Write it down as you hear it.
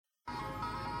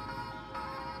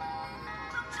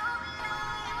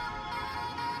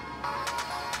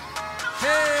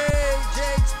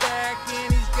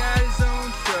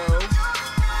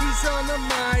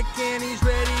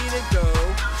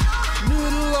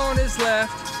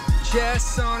left,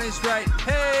 Jess on his right.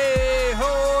 Hey,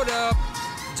 hold up,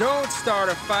 don't start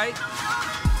a fight.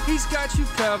 He's got you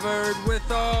covered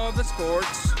with all the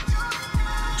sports.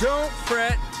 Don't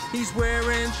fret, he's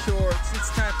wearing shorts. It's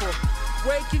time for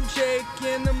Wake and Jake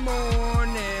in the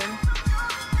morning,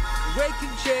 Wake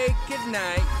and Jake at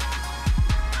night.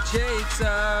 Jake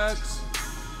sucks.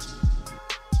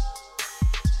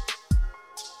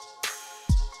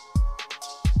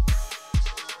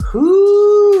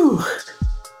 Whoo!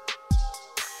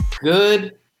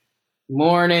 Good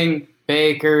morning,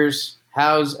 Bakers.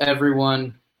 How's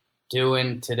everyone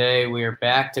doing today? We are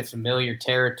back to familiar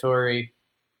territory.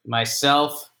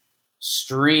 Myself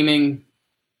streaming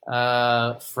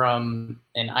from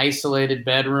an isolated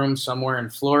bedroom somewhere in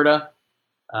Florida.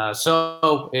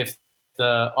 So if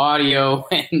the audio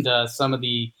and some of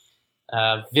the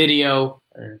video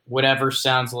or whatever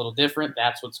sounds a little different,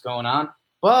 that's what's going on.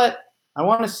 But I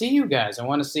want to see you guys. I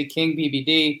want to see King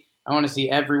BBD. I want to see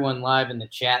everyone live in the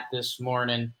chat this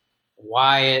morning.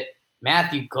 Wyatt,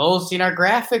 Matthew Goldstein, our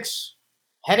graphics,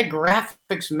 head of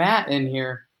graphics, Matt in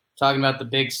here talking about the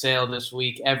big sale this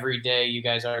week. Every day, you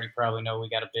guys already probably know we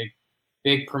got a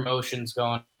big promotions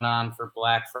going on for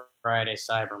Black Friday,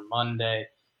 Cyber Monday.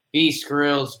 Beast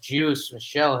Grills, Juice,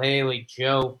 Michelle Haley,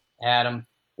 Joe, Adam.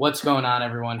 What's going on,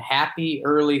 everyone? Happy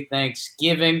early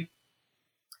Thanksgiving.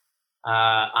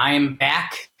 I am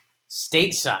back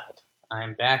stateside. I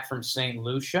am back from St.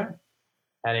 Lucia.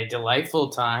 Had a delightful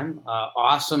time.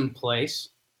 Awesome place.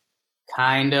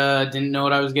 Kinda didn't know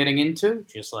what I was getting into,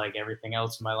 just like everything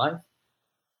else in my life.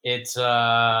 It's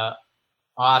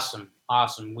awesome.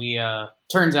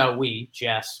 Turns out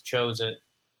Jess, chose it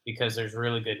because there's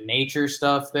really good nature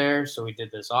stuff there. So we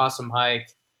did this awesome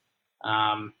hike.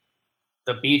 The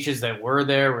beaches that were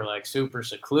there were like super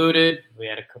secluded. We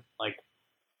had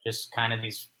just kind of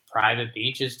these private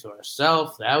beaches to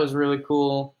ourselves. That was really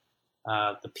cool.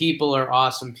 The people are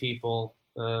awesome people.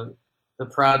 The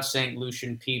proud St.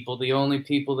 Lucian people. The only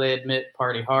people they admit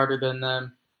party harder than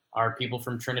them are people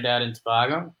from Trinidad and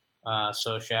Tobago.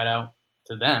 So shout out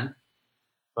to them.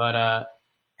 But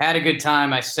had a good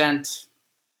time. I sent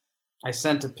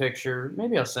a picture.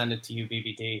 Maybe I'll send it to you,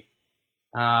 BBD.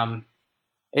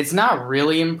 It's not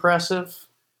really impressive,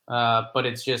 but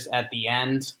it's just at the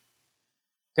end.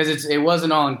 Because it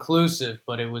wasn't all inclusive,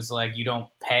 but it was like you don't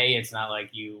pay. It's not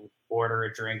like you order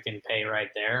a drink and pay right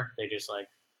there. They just like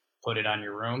put it on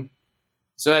your room.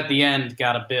 So at the end,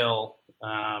 got a bill.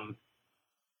 Then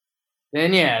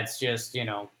yeah, it's just,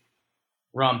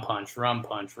 rum punch,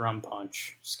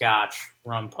 scotch,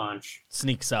 rum punch.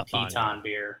 Sneaks up on Teton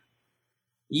beer.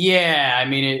 Yeah, I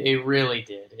mean, it really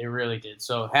did. It really did.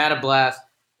 So had a blast.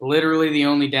 Literally the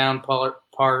only down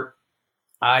part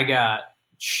I got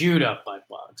chewed up by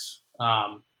bugs.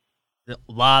 A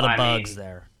lot of bugs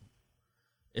there.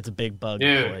 It's a big bug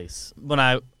place. When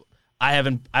I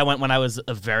went when I was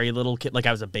a very little kid, like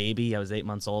I was a baby. I was 8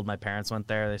 months old. My parents went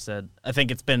there. They said, I think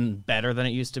it's been better than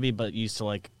it used to be, but used to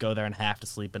like go there and have to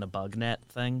sleep in a bug net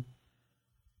thing.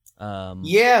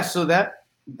 Yeah, so that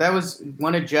was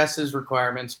one of Jess's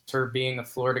requirements. Her being a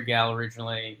Florida gal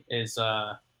originally is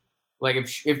like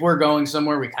if we're going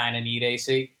somewhere, we kind of need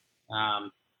AC.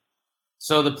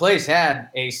 So the place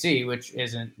had AC, which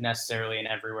isn't necessarily an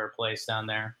everywhere place down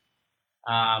there.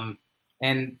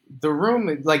 And the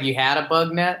room, like you had a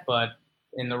bug net, but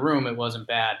in the room it wasn't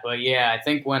bad. But yeah, I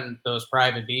think when those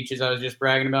private beaches I was just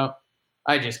bragging about,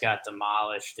 I just got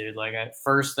demolished, dude. Like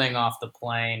first thing off the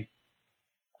plane,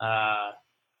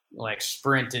 like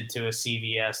sprinted to a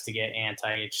CVS to get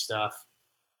anti-itch stuff.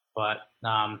 But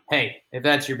hey, if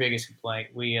that's your biggest complaint,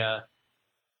 we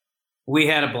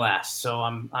had a blast. So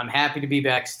I'm happy to be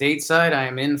back stateside. I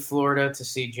am in Florida to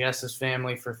see Jess's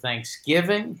family for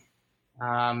Thanksgiving.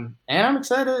 And I'm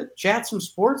excited to chat some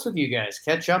sports with you guys,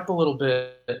 catch up a little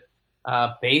bit.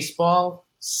 Baseball,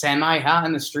 semi-hot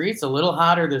in the streets, a little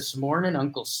hotter this morning.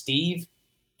 Uncle Steve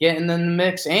getting in the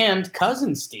mix, and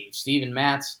cousin Steve. Steven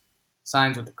Matz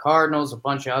signs with the Cardinals. A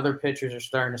bunch of other pitchers are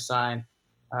starting to sign.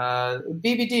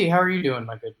 BBD, how are you doing,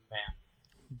 my good man?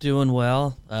 Doing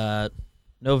well.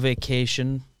 No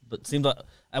vacation, but seemed like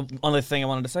only thing I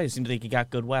wanted to say. It seemed like you got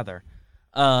good weather.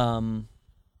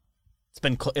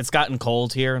 It's gotten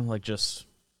cold here, like just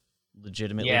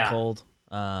legitimately cold.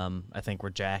 I think we're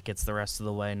jackets the rest of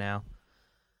the way now.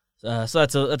 So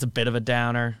that's a bit of a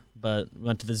downer. But we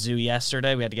went to the zoo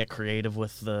yesterday. We had to get creative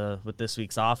with this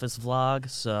week's office vlog.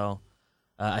 So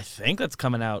I think that's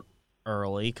coming out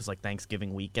early because like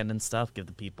Thanksgiving weekend and stuff, give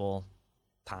the people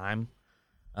time.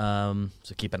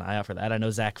 So keep an eye out for that. I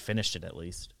know Zach finished it at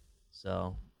least.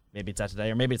 So maybe it's out today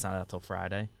or maybe it's not out till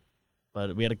Friday.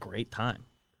 But we had a great time.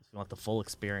 you want the full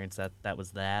experience, that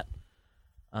was that.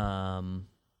 So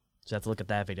you have to look at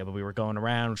that video. But we were going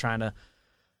around trying to,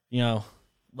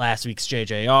 last week's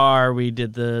JJR, we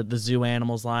did the zoo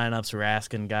animals lineups. We were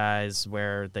asking guys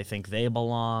where they think they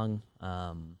belong,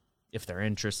 if they're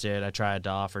interested. I tried to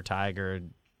offer Tiger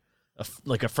a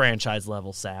franchise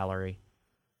level salary.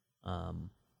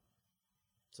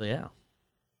 So yeah.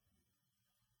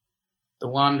 The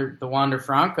Wander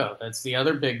Franco. That's the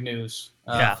other big news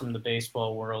from the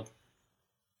baseball world.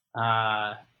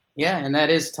 And that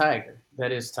is Tiger.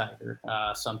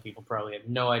 Some people probably have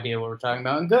no idea what we're talking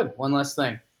about. And good, one less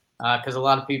thing, because a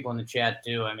lot of people in the chat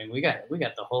do. I mean, we got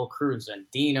the whole crew.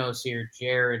 Zendino's here,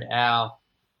 Jared, Al,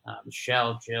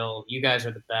 Michelle, Jill. You guys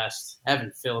are the best.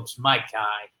 Evan Phillips, Mike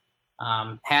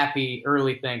Kai. Happy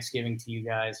early Thanksgiving to you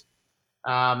guys.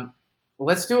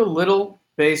 Let's do a little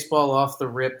baseball off the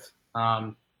rip.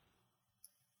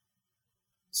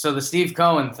 So the Steve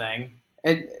Cohen thing.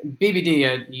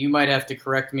 BBD, you might have to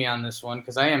correct me on this one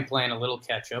because I am playing a little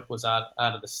catch-up, was out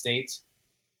of the States.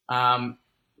 And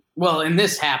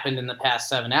this happened in the past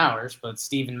 7 hours, but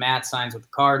Steven Matz signs with the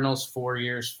Cardinals, 4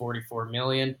 years, $44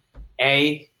 million.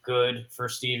 Good for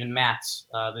Steven Matz.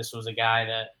 This was a guy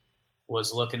that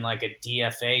was looking like a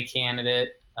DFA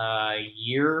candidate a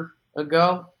year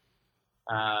ago.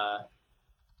 The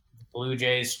Blue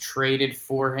Jays traded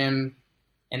for him,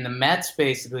 and the Mets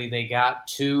basically, they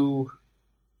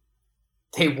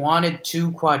wanted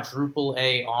 2 quadruple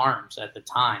A arms at the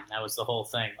time. That was the whole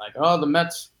thing. Like, the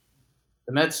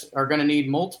Mets are going to need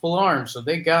multiple arms, so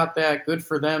they got that. Good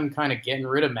for them, kind of getting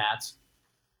rid of Matz.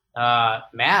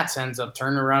 Matz ends up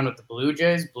turning around with the Blue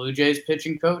Jays. Blue Jays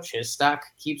pitching coach, his stock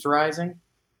keeps rising.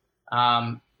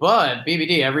 But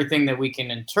BBD, everything that we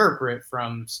can interpret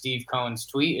from Steve Cohen's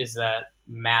tweet is that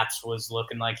Matz was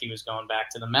looking like he was going back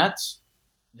to the Mets.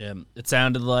 Yeah, it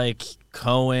sounded like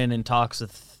Cohen in talks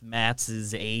with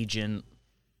Matz's agent.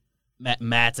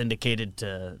 Matz indicated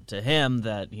to him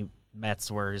that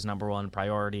Mets were his number one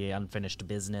priority. Unfinished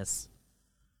business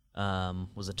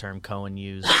was a term Cohen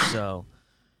used. So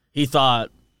he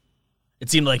thought, it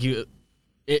seemed like in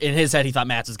his head, he thought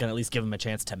Matz was going to at least give him a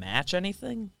chance to match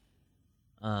anything.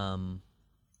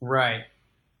 Right.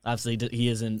 Obviously, he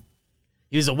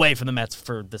was away from the Mets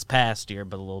for this past year,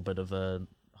 but a little bit of a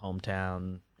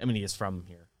hometown. I mean, he is from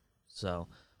here, so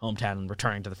hometown and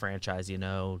returning to the franchise,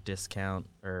 discount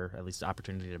or at least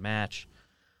opportunity to match.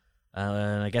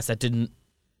 And I guess that didn't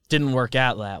work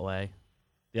out that way.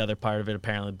 The other part of it,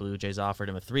 apparently, Blue Jays offered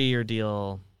him a 3-year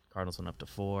deal. Cardinals went up to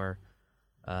 4.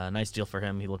 Nice deal for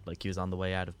him. He looked like he was on the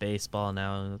way out of baseball.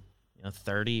 Now,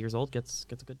 30 years old, gets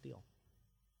a good deal.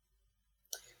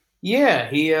 Yeah,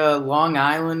 he Long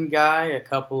Island guy.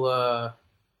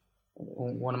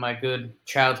 One of my good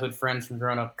childhood friends from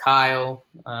growing up, Kyle,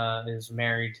 is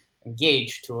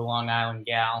engaged to a Long Island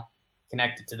gal,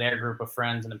 connected to their group of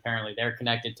friends, and apparently they're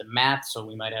connected to Matt, so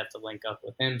we might have to link up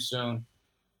with him soon.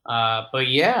 But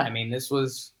yeah, I mean, this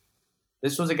was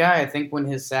a guy, I think when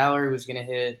his salary was going to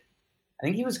hit, I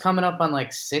think he was coming up on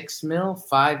like 6 mil,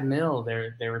 5 mil.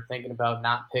 They were thinking about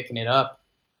not picking it up.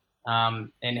 And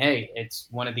hey, it's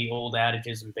one of the old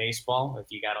adages in baseball. If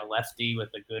you got a lefty with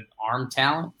a good arm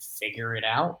talent, figure it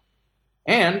out.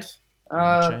 And,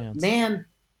 man,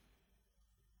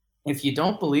 if you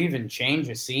don't believe in change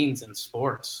of scenes in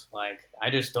sports, I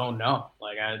just don't know.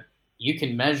 You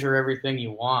can measure everything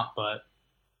you want, but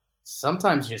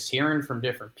sometimes just hearing from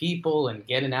different people and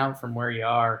getting out from where you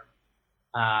are.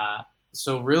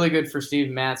 So really good for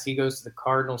Steven Matz. He goes to the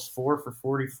Cardinals, 4 for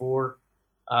 44.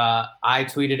 I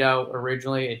tweeted out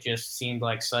originally, it just seemed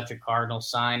like such a Cardinal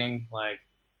signing.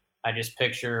 I just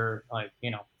picture,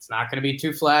 it's not going to be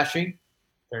too flashy.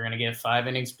 They're going to get 5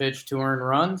 innings pitched, 2 earned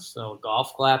runs. So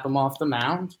golf clap him off the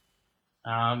mound.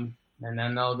 And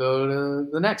then they'll go to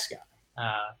the next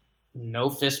guy. No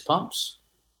fist pumps,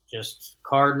 just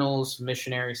Cardinals,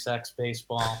 missionary sex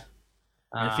baseball.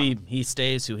 If he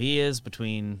stays who he is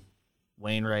between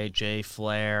Wainwright, Jay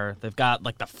Flair, they've got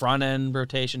the front end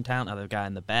rotation talent. Now they've got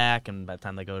in the back, and by the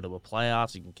time they go to a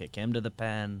playoffs, you can kick him to the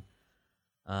pen.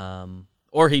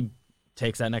 Or he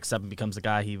takes that next step and becomes the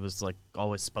guy he was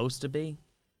always supposed to be,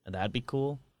 and that'd be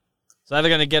cool. So either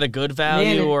gonna get a good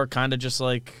value or kind of just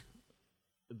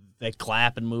they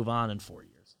clap and move on in 4 years.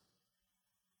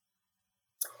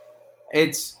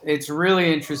 It's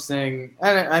really interesting.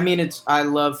 I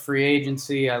love free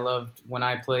agency. I loved when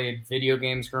I played video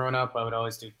games growing up. I would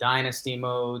always do dynasty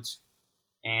modes,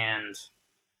 and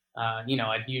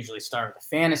I'd usually start with a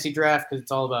fantasy draft because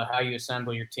it's all about how you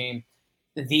assemble your team.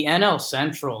 The NL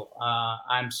Central,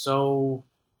 I'm so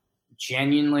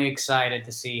genuinely excited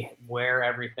to see where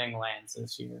everything lands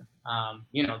this year.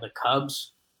 The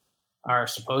Cubs are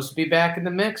supposed to be back in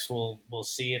the mix. We'll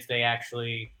see if they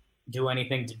actually do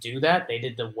anything to do that. They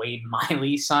did the Wade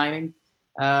Miley signing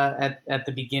at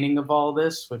the beginning of all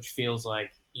this, which feels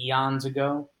like eons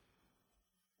ago.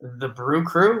 The Brew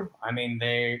Crew, I mean,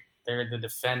 they're the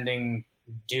defending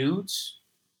dudes.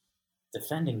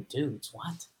 Defending dudes,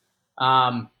 what?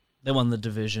 They won the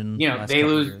division. They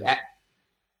lose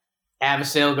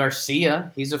Avisail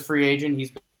Garcia. He's a free agent.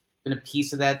 He's been a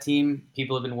piece of that team.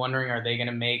 People have been wondering, are they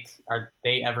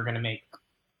ever going to make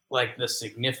like the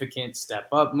significant step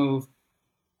up move?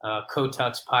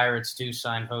 Kotuck's Pirates do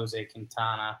sign Jose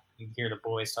Quintana. You can hear the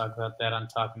boys talk about that on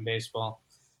Talking Baseball.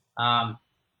 I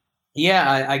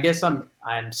guess I'm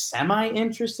semi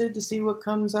interested to see what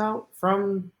comes out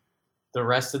from the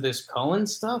rest of this Cohen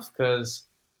stuff, because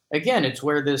again, it's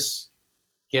where this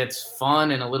gets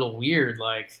fun and a little weird.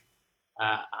 Like,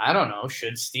 I don't know,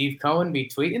 should Steve Cohen be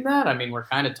tweeting that? I mean, we're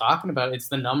kind of talking about it. It's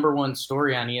the number one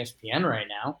story on ESPN right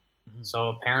now, so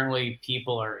apparently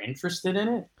people are interested in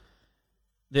it.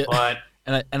 But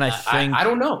I think I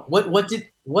don't know what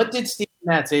did Steve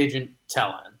Matt's agent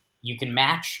tell him? You can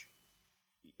match.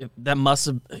 That must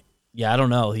have, I don't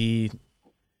know. He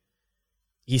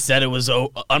said it was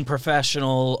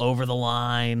unprofessional, over the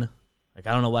line. Like,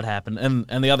 I don't know what happened.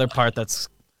 And the other part that's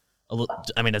a little,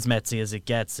 I mean, as Metsy as it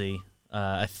gets,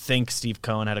 I think Steve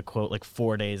Cohen had a quote like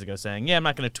 4 days ago saying, "Yeah, I'm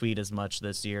not going to tweet as much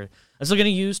this year. I'm still going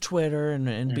to use Twitter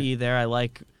and be there. I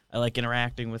like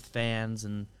interacting with fans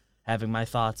and having my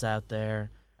thoughts out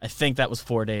there." I think that was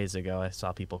 4 days ago. I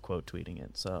saw people quote tweeting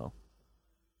it. So,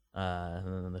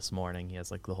 and then this morning he has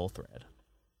like the whole thread.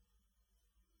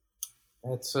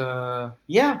 It's hey,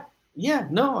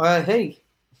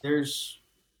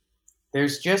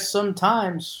 there's just some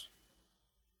times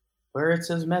where it's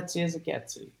as Metsy as it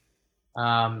gets.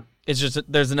 It's just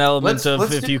there's an element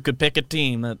of if you could pick a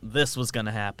team that this was going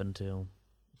to happen to.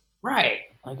 Right.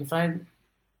 Like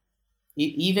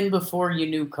even before you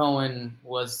knew Cohen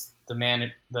was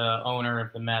the owner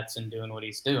of the Mets and doing what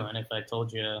he's doing, if I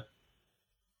told you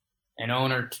an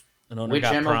owner which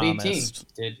got MLB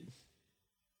promised. team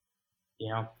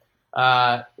did,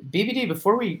 BBD,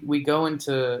 before we go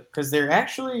into, because they're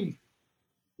actually,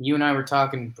 you and I were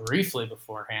talking briefly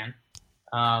beforehand,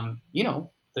 the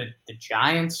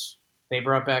Giants, they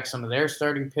brought back some of their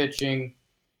starting pitching.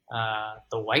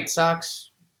 The White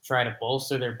Sox try to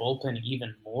bolster their bullpen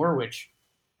even more, which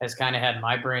has kind of had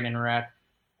my brain in a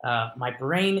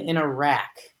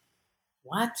rack.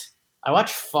 What? I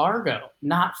watched Fargo.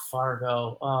 Not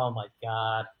Fargo. Oh, my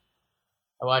God.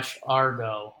 I watched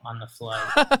Argo on the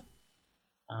flight.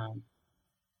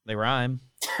 They rhyme.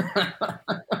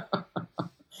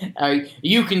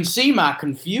 You can see my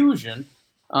confusion.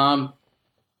 It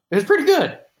was pretty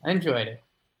good. I enjoyed it.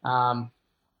 I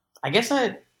guess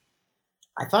I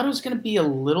thought it was going to be a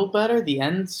little better. The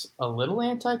end's a little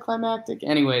anticlimactic.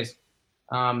 Anyways,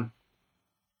 BBD,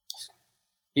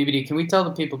 can we tell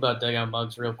the people about Dugout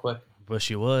Mugs real quick?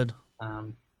 Wish you would.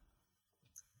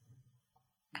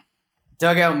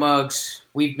 Dugout Mugs,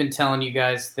 we've been telling you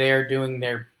guys they're doing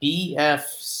their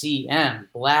BFCM,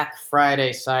 Black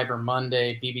Friday, Cyber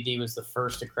Monday. BBD was the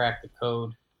first to crack the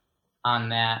code on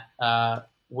that,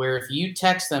 where if you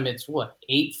text them, it's what,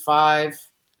 85?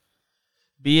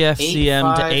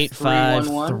 BFCM to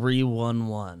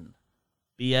 85311.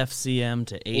 BFCM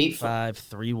to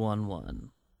 85311.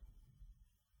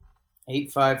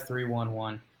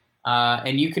 85311.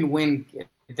 And you can win.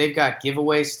 They've got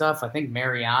giveaway stuff. I think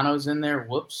Mariano's in there.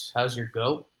 Whoops. How's your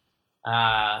goat?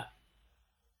 You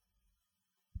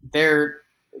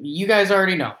guys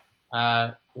already know.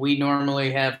 We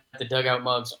normally have the Dugout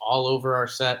Mugs all over our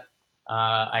set.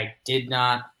 I did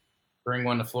not bring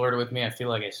one to Florida with me. I feel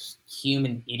like a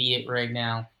human idiot right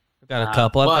now. I've got a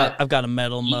couple. I've got a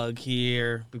metal mug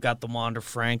here. We've got the Wander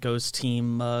Franco's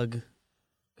team mug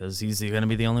because he's going to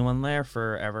be the only one there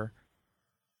forever.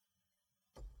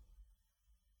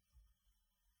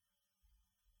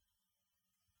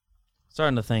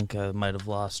 Starting to think I might have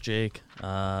lost Jake,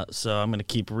 so I'm going to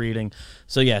keep reading.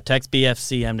 So, yeah, text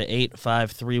BFCM to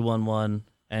 85311.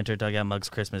 Enter Dugout Mugs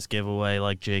Christmas giveaway,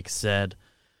 like Jake said.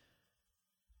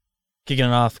 Kicking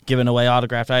it off, giving away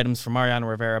autographed items from Mariano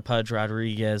Rivera, Pudge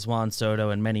Rodriguez, Juan Soto,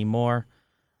 and many more.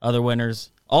 Other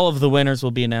winners, all of the winners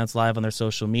will be announced live on their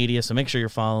social media, so make sure you're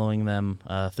following them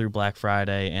through Black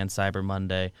Friday and Cyber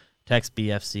Monday. Text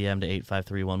BFCM to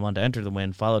 85311 to enter the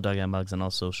win. Follow Dugout Mugs on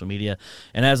all social media.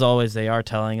 And as always, they are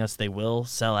telling us they will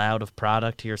sell out of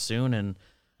product here soon. And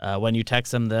when you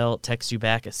text them, they'll text you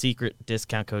back a secret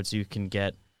discount code so you can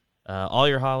get all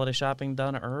your holiday shopping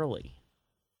done early.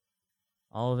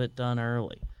 All of it done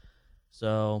early.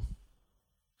 So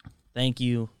thank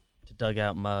you to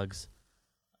dugout mugs.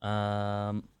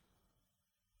 All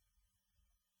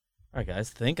right, guys.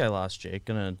 Think I lost Jake.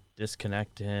 Gonna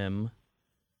disconnect him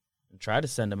and try to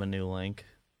send him a new link.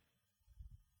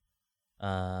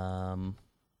 So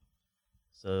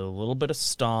a little bit of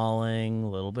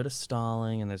stalling,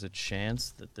 and there's a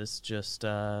chance that this just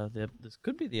this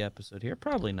could be the episode here.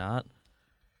 Probably not.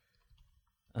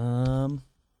 So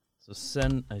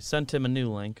I sent him a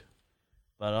new link,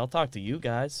 but I'll talk to you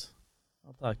guys.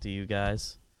 So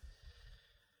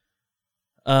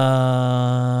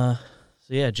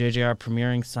yeah, JJR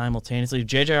premiering simultaneously.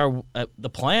 JJR, the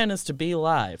plan is to be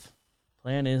live.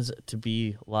 Plan is to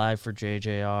be live for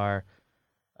JJR.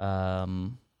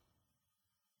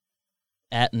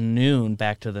 At noon,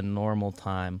 back to the normal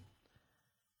time.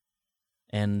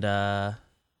 And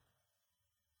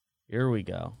here we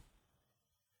go.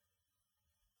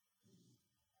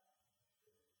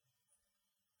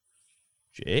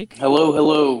 Jake?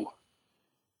 Hello.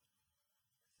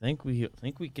 Think we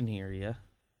can hear you.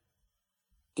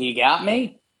 Do you got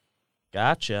me?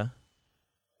 Gotcha.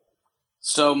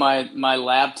 So my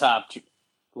laptop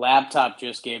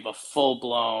just gave a full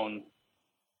blown,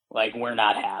 like, we're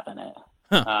not having it.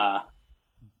 Huh.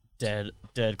 Dead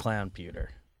clown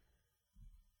pewter.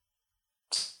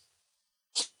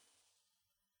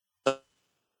 Dead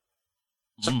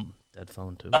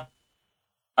phone too.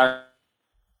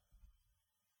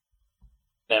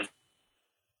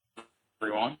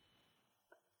 Everyone.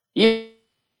 Yeah.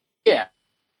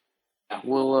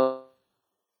 We'll.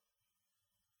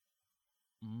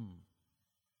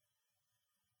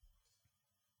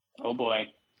 Oh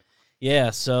boy. Yeah.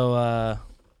 So.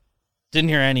 Didn't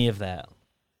hear any of that.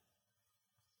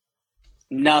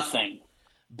 Nothing.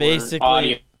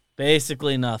 Basically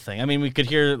nothing. I mean, we could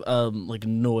hear like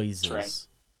noises. That's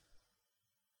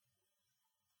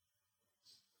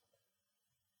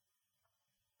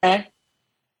right. Okay.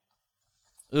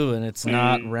 Ooh, and it's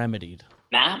not remedied.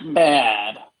 Not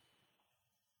bad.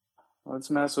 Let's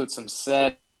mess with some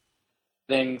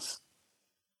settings.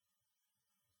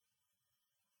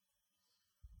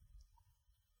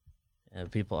 Yeah,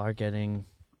 people are getting.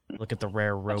 Look at the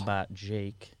rare robot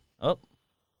Jake. Oh,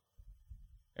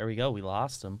 there we go. We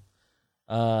lost him.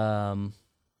 So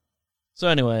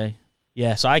anyway,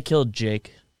 yeah. So I killed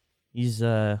Jake. He's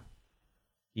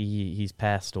he's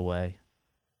passed away.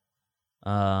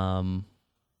 Michelle,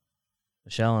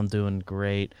 I'm doing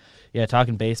great. Yeah,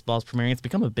 talking baseball's premiering. It's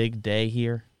become a big day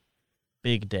here.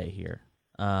 Because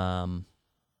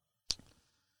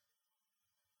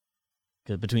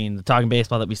between the Talking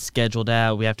Baseball that we scheduled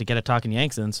out, we have to get a Talking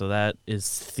Yanks in, so that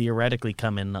is theoretically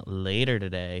coming later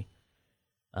today.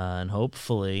 And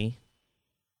hopefully,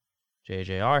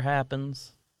 JJR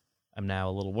happens. I'm now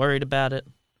a little worried about it.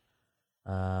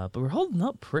 But we're holding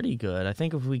up pretty good. I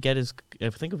think if we get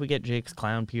Jake's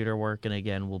clown pewter working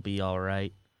again, we'll be all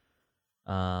right.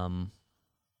 But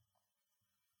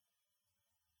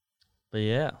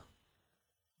yeah.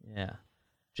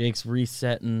 Jake's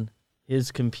resetting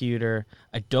his computer.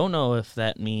 I don't know if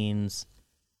that means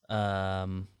he's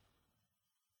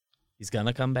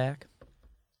gonna come back.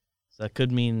 So that could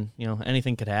mean,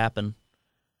 anything could happen.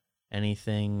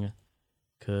 Anything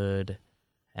could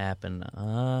happen.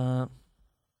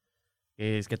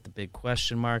 He's got the big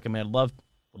question mark. I mean, would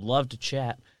love to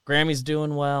chat. Grammy's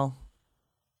doing well.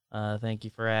 Thank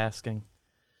you for asking.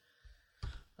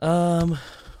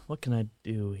 What can I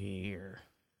do here?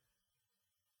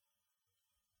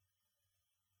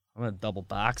 I'm going to double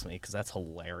box me because that's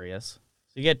hilarious.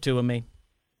 So you get two of me.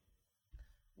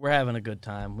 We're having a good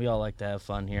time. We all like to have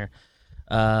fun here.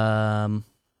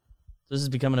 This is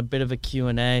becoming a bit of a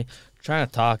Q&A. Trying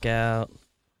to talk out.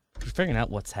 Figuring out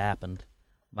what's happened.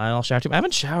 My all shower team. I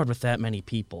haven't showered with that many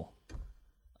people.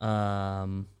 Yeah,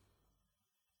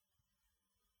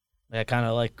 kind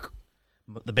of like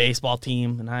the baseball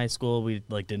team in high school. We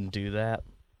didn't do that.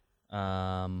 So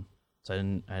I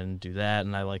didn't do that,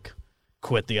 and I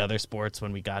quit the other sports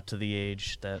when we got to the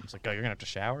age that it's you're gonna have to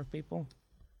shower with people.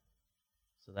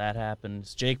 So that happened.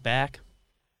 Is Jake back?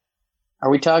 Are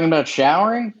we talking about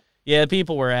showering? Yeah,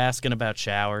 people were asking about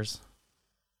showers.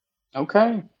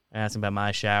 Okay. Asking about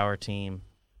my shower team.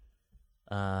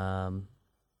 I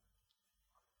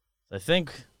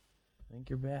think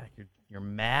you're back. You're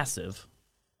massive.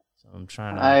 So I'm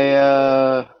trying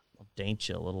to update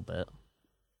you a little bit.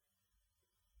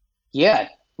 Yeah,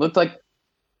 looked like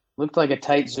a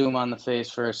tight zoom on the face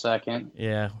for a second.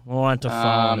 Yeah, we went to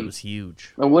phone. It was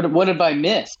huge. What have I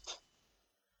missed?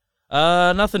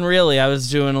 Nothing really. I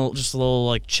was doing just a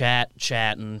little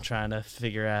chatting, trying to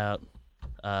figure out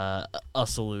a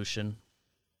solution. I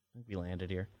think we landed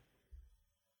here.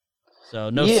 So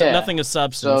nothing of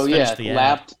substance. So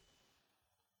yeah,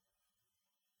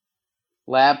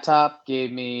 laptop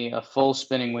gave me a full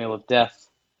spinning wheel of death.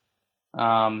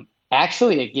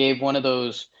 Actually, it gave one of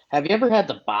those. Have you ever had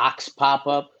the box pop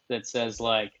up that says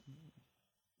like,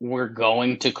 "We're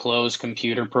going to close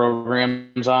computer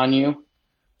programs on you"?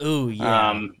 Ooh,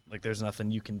 yeah. Like there's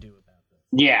nothing you can do about this.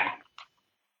 Yeah.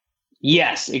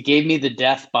 Yes, it gave me the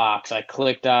death box. I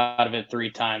clicked out of it 3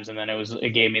 times, and then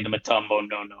it gave me the Matumbo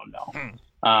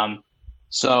no.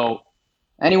 So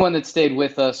anyone that stayed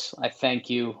with us, I thank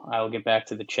you. I will get back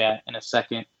to the chat in a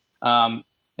second.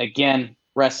 Again,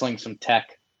 wrestling some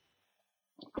tech,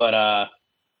 but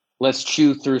let's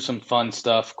chew through some fun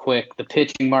stuff quick. The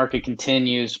pitching market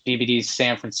continues. BBD's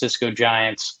San Francisco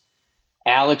Giants.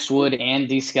 Alex Wood and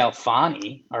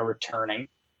DeScalfani are returning.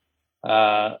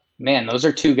 Man, those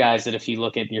are 2 guys that if you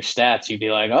look at your stats, you'd be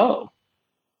like, oh,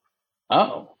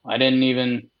 I didn't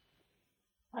even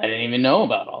know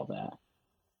about all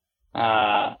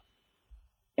that.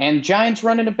 And Giants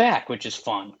running it back, which is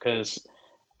fun because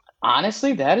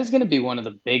honestly, that is going to be one of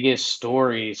the biggest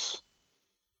stories.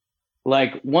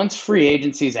 Like once free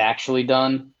agency is actually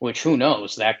done, which who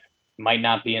knows, that might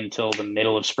not be until the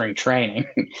middle of spring training,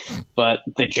 but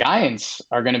the Giants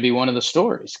are going to be one of the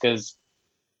stories because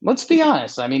let's be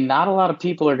honest. I mean, not a lot of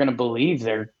people are going to believe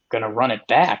they're going to run it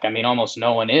back. I mean, almost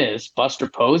no one is. Buster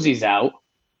Posey's out.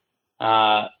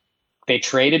 They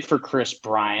traded for Chris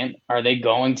Bryant. Are they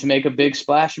going to make a big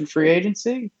splash in free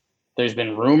agency? There's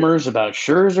been rumors about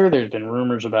Scherzer. There's been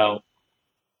rumors about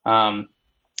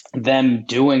them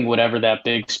doing whatever that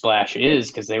big splash is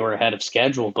because they were ahead of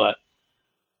schedule. But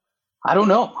I don't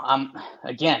know. I'm,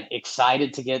 again,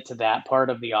 excited to get to that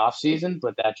part of the offseason,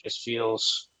 but that just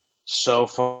feels so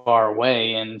far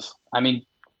away. And I mean,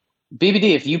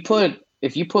 BBD, if you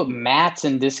put Matt's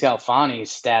and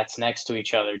DeScalfani's stats next to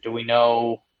each other, do we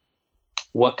know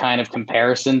what kind of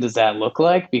comparison does that look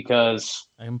like? Because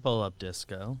I can pull up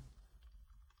Disco.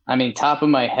 I mean, top of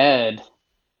my head,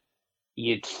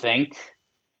 I'd think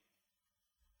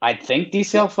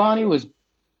DeScalfani was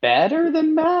better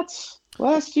than Matt's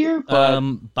last year. But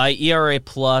by ERA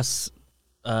plus,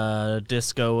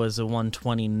 Disco was a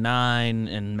 129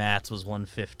 and Matt's was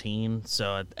 115.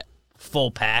 So a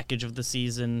full package of the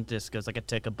season, Disco's like a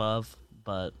tick above,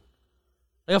 but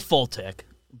like a full tick.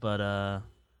 But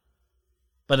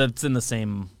it's in the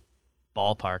same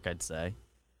ballpark, I'd say.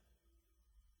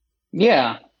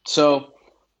 Yeah. So,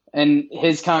 and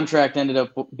his contract ended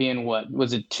up being what?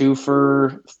 Was it 2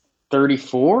 for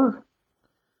 34?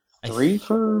 3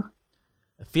 for?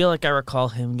 I feel like I recall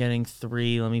him getting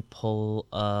 3. Let me pull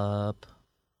up.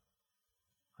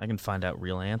 I can find out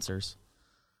real answers.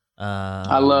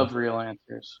 I love real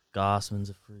answers.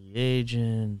 Gossman's a free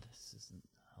agent. This isn't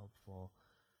helpful.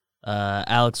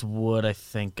 Alex Wood, I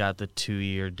think, got the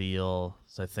 2-year deal.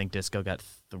 So I think Disco got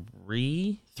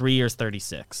 3 years,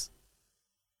 36.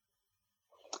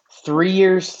 3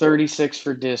 years, 36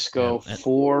 for Disco, yeah,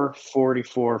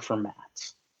 444 for Matt.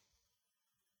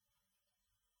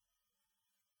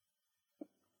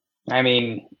 I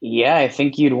mean, yeah, I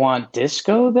think you'd want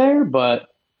Disco there, but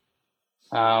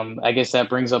I guess that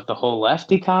brings up the whole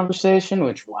lefty conversation,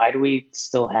 which why do we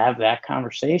still have that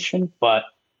conversation? But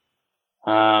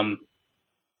I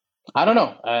don't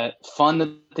know. Fun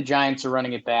that the Giants are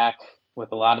running it back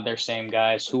with a lot of their same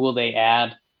guys. Who will they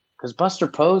add? Because Buster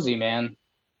Posey, man.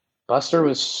 Buster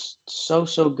was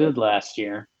so good last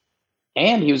year.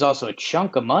 And he was also a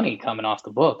chunk of money coming off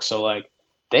the book. So, like,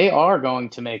 they are going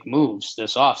to make moves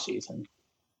this offseason.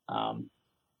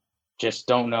 Just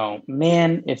don't know.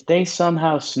 Man, if they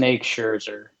somehow snake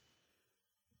Scherzer,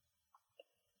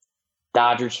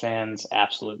 Dodgers fans,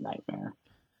 absolute nightmare.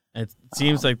 It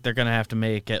seems like they're going to have to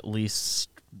make at least,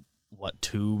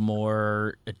 2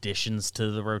 more additions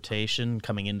to the rotation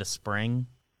coming into spring.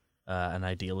 And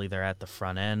ideally they're at the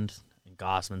front end. And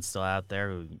Gossman's still out there,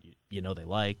 who they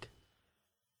like.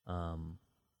 So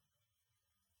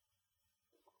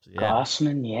yeah.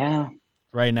 Gossman, yeah.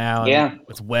 Right now, yeah.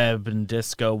 With Webb and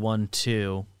Disco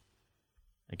 1-2,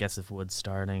 I guess if Wood's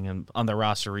starting, and on the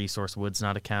roster resource, Wood's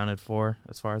not accounted for,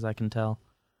 as far as I can tell.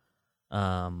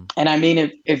 And I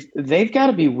mean, if they've got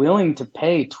to be willing to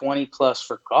pay 20 plus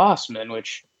for Gossman,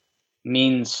 which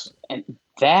means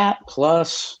that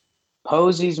plus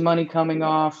Posey's money coming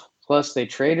off, plus they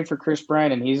traded for Chris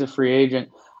Bryant and he's a free agent.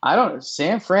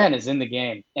 San Fran is in the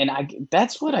game. And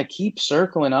that's what I keep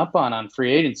circling up on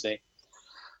free agency.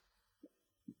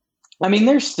 I mean,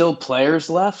 there's still players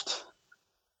left.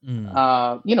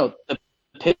 The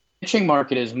pitching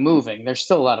market is moving. There's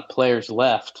still a lot of players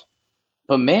left.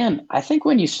 But, man, I think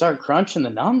when you start crunching the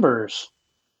numbers,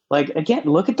 Like, again,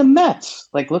 look at the Mets.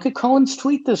 Like, look at Cohen's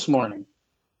tweet this morning.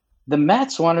 The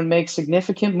Mets want to make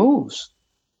significant moves.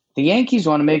 The Yankees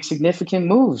want to make significant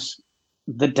moves.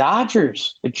 The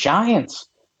Dodgers, the Giants,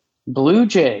 Blue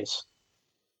Jays.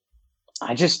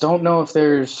 I just don't know if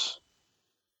there's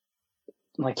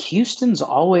like Houston's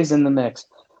always in the mix.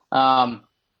 I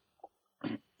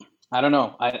don't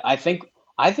know. I think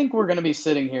we're going to be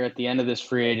sitting here at the end of this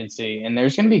free agency, and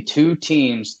there's going to be two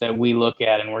teams that we look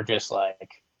at and we're just like,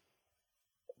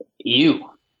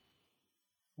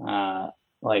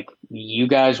 like you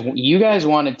guys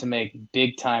wanted to make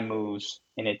big time moves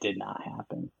and it did not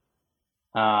happen.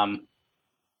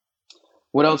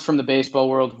 What else from the baseball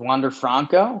world? Wander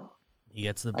Franco. He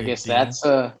gets the big I guess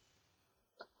deal.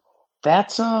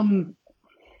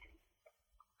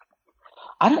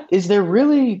 Is there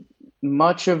really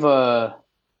much of a,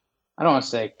 I don't want to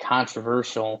say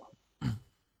controversial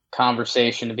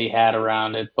conversation to be had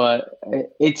around it, but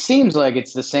it seems like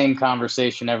it's the same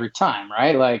conversation every time,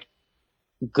 right? Like,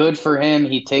 good for him.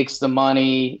 He takes the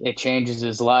money. It changes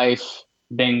his life.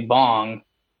 Bing bong.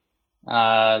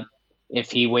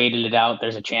 If he waited it out,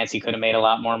 there's a chance he could have made a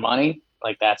lot more money.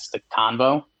 Like, that's the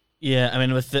convo. Yeah, I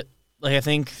mean, with the, like, I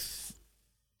think,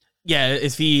 yeah,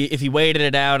 if he waited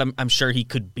it out, I'm sure he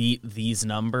could beat these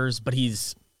numbers, but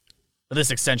this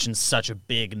extension's such a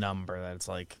big number that it's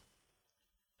like,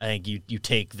 I think you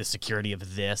take the security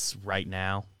of this right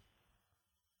now.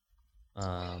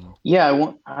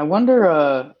 Yeah, I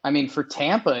wonder, I mean, for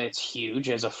Tampa, it's huge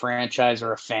as a franchise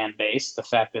or a fan base, the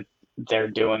fact that they're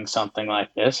doing something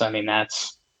like this. I mean,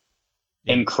 that's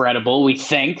incredible, we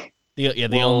think.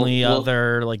 The only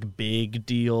other like big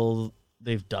deal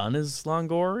they've done is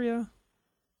Longoria,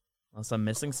 unless I'm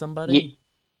missing somebody.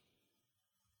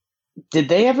 Did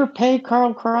they ever pay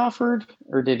Carl Crawford,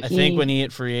 or did he? I think when he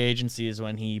hit free agency is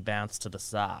when he bounced to the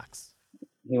Sox.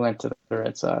 He went to the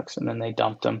Red Sox, and then they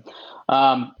dumped him.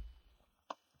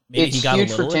 Maybe it's he got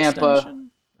huge a for little Tampa.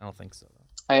 extension? I don't think so.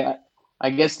 I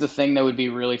guess the thing that would be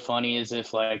really funny is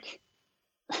if, like,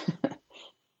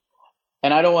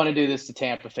 and I don't want to do this to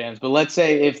Tampa fans, but let's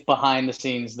say if behind the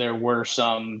scenes there were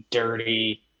some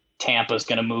dirty Tampa's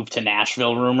going to move to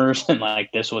Nashville rumors, and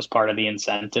like this was part of the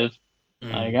incentive.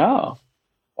 Like, oh,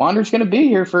 Wander's going to be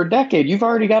here for a decade. You've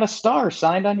already got a star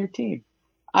signed on your team.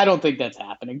 I don't think that's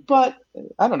happening, but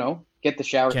I don't know. Get the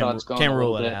shower thoughts going. Can't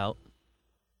rule it out.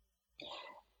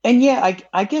 And yeah,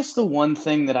 I guess the one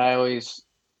thing that I always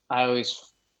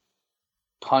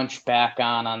punch back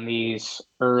on these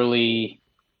early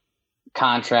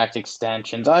contract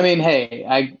extensions. I mean,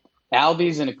 hey,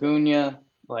 Albies and Acuna,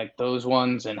 like those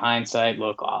ones in hindsight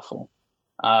look awful.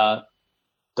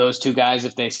 Those two guys,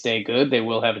 if they stay good, they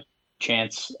will have a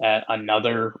chance at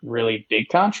another really big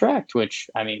contract, which,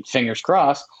 I mean, fingers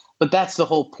crossed. But that's the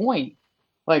whole point.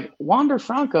 Like, Wander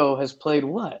Franco has played,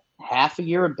 what, half a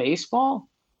year of baseball?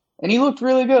 And he looked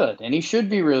really good, and he should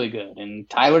be really good. And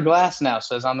Tyler Glasnow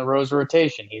says on the Rose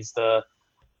rotation he's the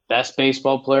best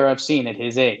baseball player I've seen at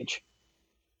his age.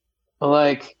 But,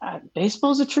 like,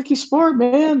 baseball's a tricky sport,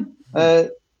 man.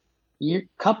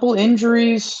 Couple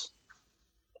injuries,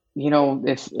 you know,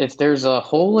 if there's a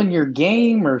hole in your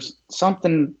game or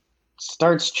something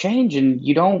starts changing,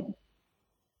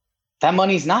 that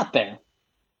money's not there.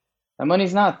 That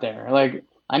money's not there. Like,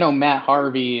 I know Matt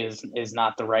Harvey is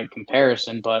not the right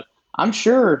comparison, but I'm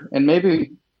sure, and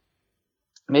maybe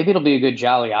it'll be a good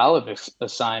Jolly Olive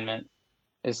assignment,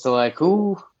 is to like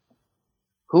who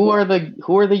are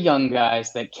the young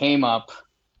guys that came up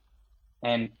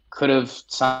and could have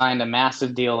signed a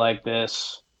massive deal like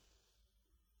this,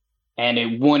 and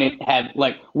it wouldn't have,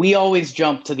 like, we always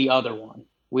jump to the other one.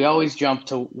 We always jump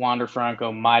to Wander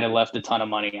Franco might have left a ton of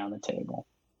money on the table.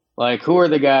 Like, who are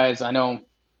the guys? I know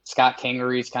Scott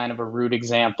Kingery's kind of a rude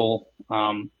example.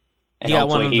 And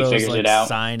hopefully he figures it out.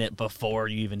 Sign it before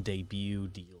you even debut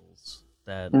deals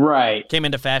that came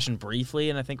into fashion briefly,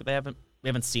 and I think we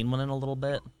haven't seen one in a little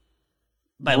bit.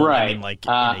 But I mean, like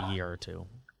in a year or two,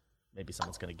 maybe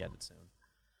someone's going to get it soon.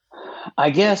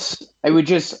 I guess I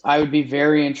would be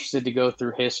very interested to go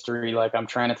through history. Like, I'm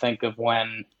trying to think of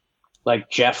when, like,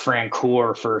 Jeff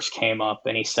Francoeur first came up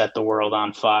and he set the world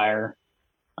on fire.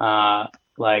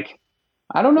 Like,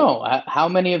 I don't know how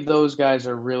many of those guys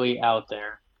are really out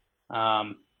there.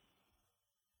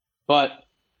 But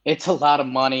it's a lot of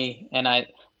money, and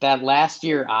that last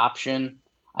year option,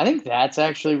 I think that's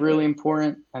actually really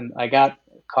important. And I got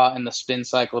caught in the spin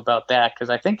cycle about that because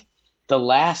I think the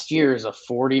last year is a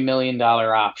 $40 million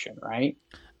option, right?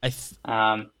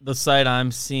 The site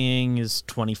I'm seeing is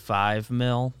 $25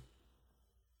 million,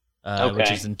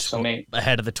 which is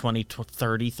ahead of the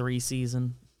 2033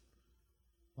 season.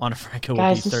 Wander Franco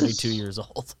will be 32 years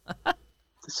old.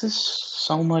 This is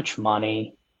so much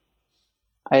money.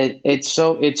 It's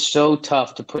so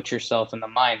tough to put yourself in the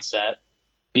mindset,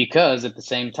 because at the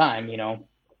same time,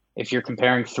 if you're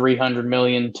comparing 300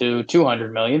 million to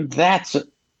 200 million, that's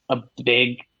a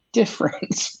big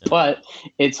difference. Yeah. But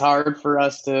it's hard for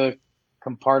us to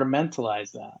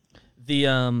compartmentalize that.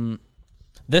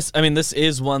 This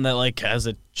is one that like has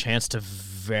a chance to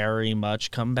very much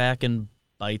come back and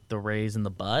bite the Rays in the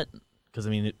butt, because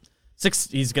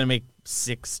he's going to make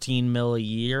 $16 million a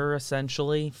year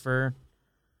essentially for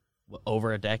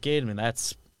over a decade.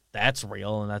 That's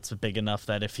real, and that's big enough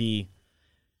that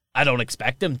I don't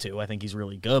expect him to. I think he's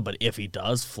really good, but if he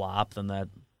does flop, then that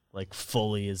like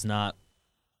fully is not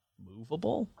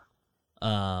movable.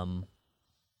 And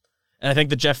I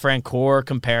think the Jeff Francoeur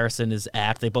comparison is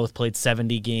apt. They both played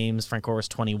 70 games. Francoeur was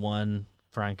 21.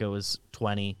 Franco was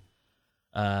 20.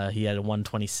 He had a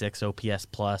 126 OPS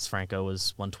plus. Franco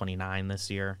was 129 this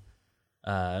year.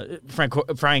 Franco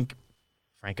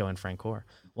and Francoeur.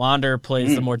 Wander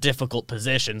plays the more difficult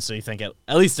position, so you think at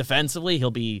least defensively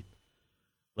he'll be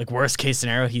like worst case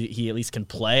scenario. He at least can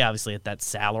play. Obviously at that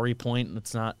salary point,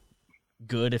 it's not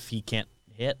good if he can't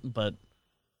hit, but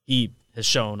he has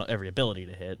shown every ability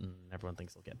to hit, and everyone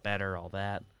thinks he'll get better. All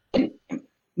that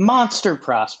monster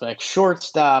prospect,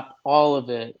 shortstop, all of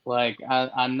it. Like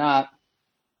I'm not,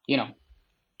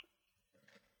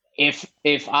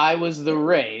 If I was the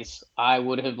Rays, I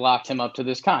would have locked him up to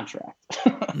this contract.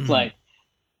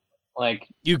 Like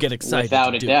you get excited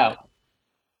without a doubt. It.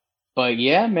 But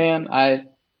yeah, man, I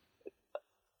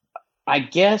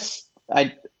guess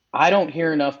I don't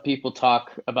hear enough people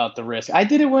talk about the risk. I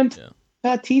did it when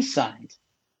Tatis signed.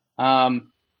 And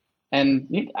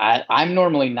I'm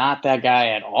normally not that guy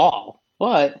at all,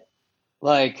 but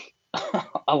like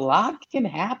a lot can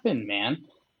happen, man.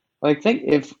 Like think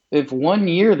if 1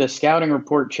 year the scouting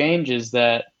report changes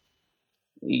that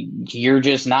you're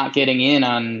just not getting in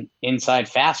on inside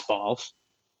fastballs,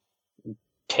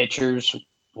 pitchers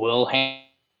will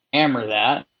hammer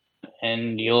that,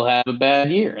 and you'll have a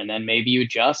bad year, and then maybe you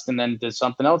adjust and then do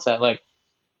something else. That like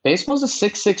baseball's a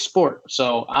 6-6 sport,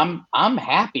 so I'm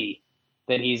happy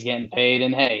that he's getting paid.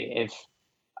 And hey,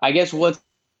 I guess what's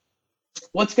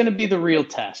going to be the real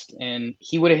test, and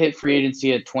he would have hit free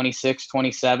agency at 26,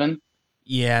 27.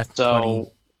 Yeah. So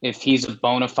 20. If he's a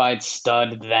bona fide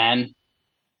stud, then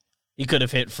he could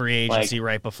have hit free agency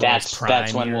right before his prime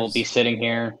that's when years. We'll be sitting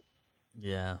here.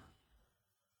 Yeah.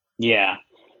 Yeah.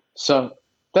 So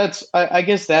I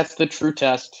guess that's the true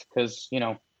test, because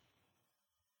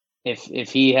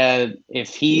if he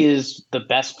is the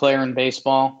best player in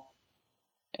baseball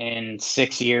in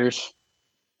 6 years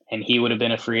and he would have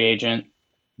been a free agent,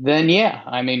 then yeah,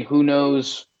 who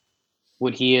knows?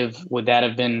 Would that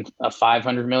have been a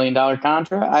 $500 million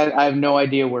contract? I have no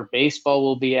idea where baseball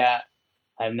will be at.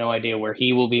 I have no idea where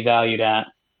he will be valued at.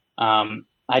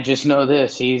 I just know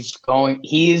this: he is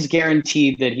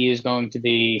guaranteed that he is going to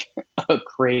be a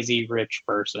crazy rich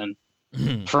person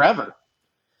forever.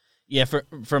 Yeah,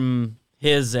 from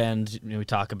his end, we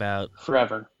talk about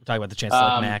forever. We talk about the chance to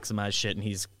maximize shit, and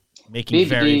he's making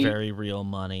very, very real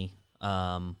money.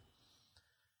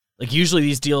 Like usually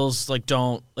these deals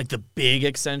don't like the big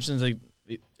extensions. Like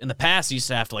in the past, you used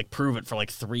to have to prove it for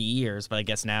 3 years, but I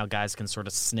guess now guys can sort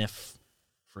of sniff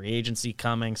free agency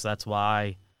coming, so that's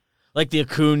why. Like the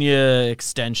Acuna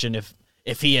extension,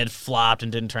 if he had flopped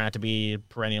and didn't turn out to be a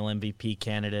perennial MVP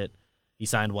candidate, he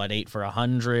signed 8 for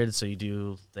 $100. So you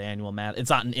do the annual math. It's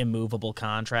not an immovable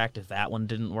contract if that one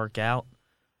didn't work out.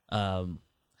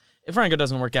 If Franco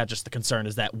doesn't work out, just the concern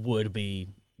is that would be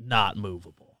not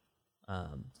movable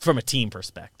from a team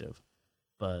perspective.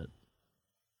 But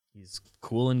he's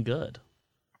cool and good.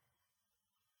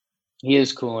 He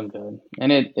is cool and good,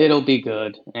 and it'll be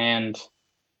good. And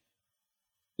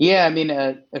yeah,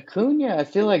 Acuna, I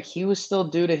feel like he was still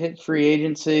due to hit free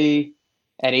agency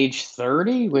at age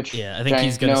 30, which I think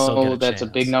he's going to still get a that's chance.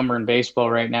 A big number in baseball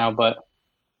right now, but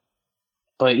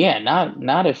yeah,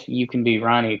 not if you can be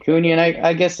Ronnie Acuna, and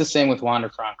I guess the same with Wander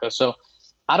Franco. So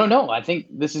I don't know. I think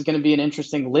this is going to be an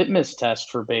interesting litmus test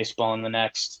for baseball in the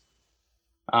next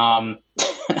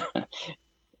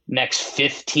next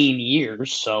 15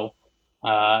 years. So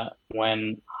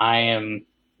when I am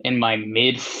in my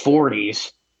mid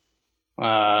 40s,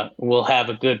 we'll have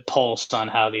a good pulse on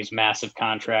how these massive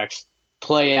contracts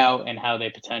play out and how they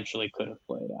potentially could have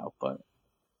played out. But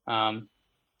I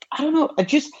don't know. I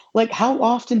just how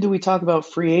often do we talk about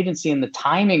free agency and the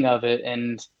timing of it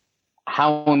and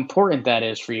how important that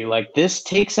is for you? This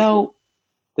takes out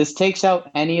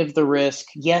any of the risk.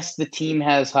 Yes, the team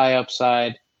has high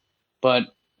upside, but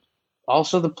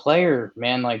also the player,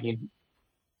 man. Like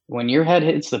when your head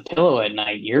hits the pillow at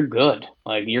night, you're good.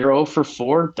 Like you're 0 for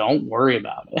 4, don't worry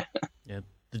about it. Yeah,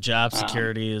 the job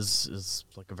security is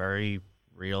like a very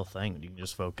real thing. You can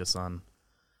just focus on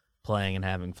playing and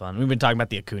having fun. We've been talking about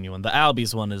the Acuna one. The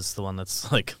Albies one is the one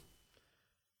that's like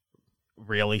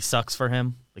really sucks for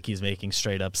him. Like he's making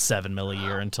straight up $7 million a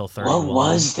year until 31. What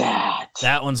was that?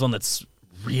 That one's one that's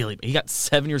really. He got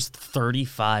 7 years,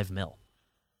 $35 million.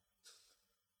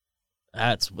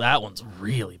 That one's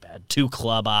really bad. 2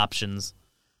 club options.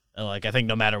 Like I think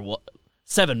no matter what,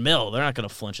 $7 million, they're not going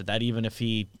to flinch at that. Even if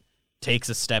he takes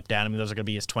a step down, I mean those are going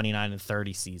to be his 29 and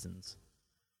 30 seasons.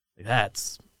 Like,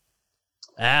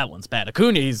 that one's bad.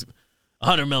 Acuna, he's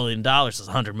 $100 million is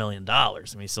 $100 million. I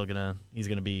mean he's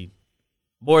gonna be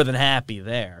more than happy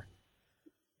there.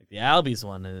 Like the Albies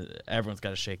one, everyone's got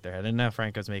to shake their head. And now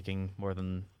Franco's making more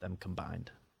than them combined,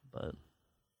 but.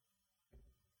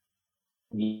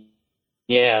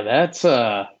 Yeah, that's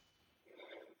that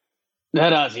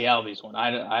Ozzy Albies one.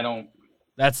 I don't.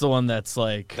 That's the one that's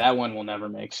like that one will never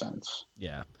make sense.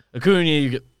 Yeah,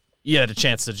 Acuna, you had a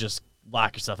chance to just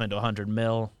lock yourself into $100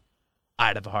 million.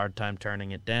 I'd have a hard time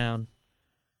turning it down.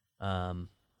 And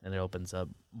it opens up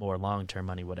more long-term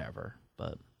money, whatever.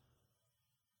 But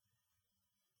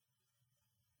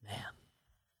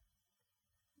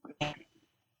man,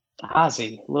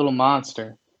 Ozzy, little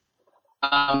monster.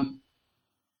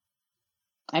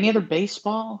 Any other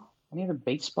baseball?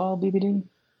 BBD?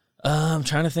 I'm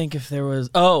trying to think if there was.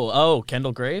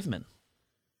 Kendall Graveman.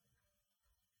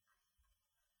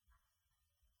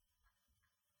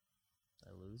 Did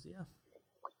I lose you?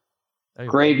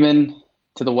 Graveman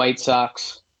to the White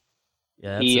Sox.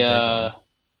 Yeah, that's a big one.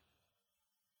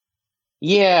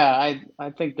 Yeah, I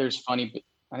think there's funny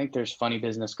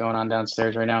business going on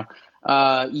downstairs right now.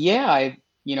 I'm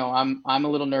a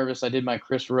little nervous. I did my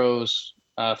Chris Rose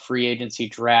free agency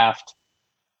draft.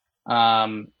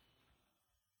 And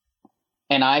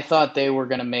I thought they were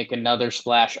going to make another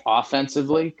splash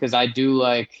offensively because I do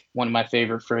like one of my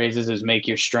favorite phrases is make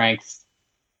your strength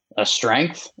a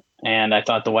strength. And I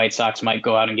thought the White Sox might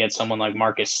go out and get someone like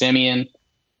Marcus Semien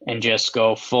and just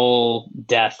go full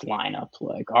death lineup.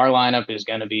 Like our lineup is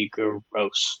going to be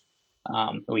gross.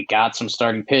 We got some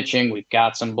starting pitching. We've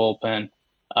got some bullpen.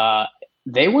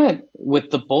 They went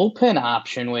with the bullpen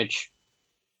option, which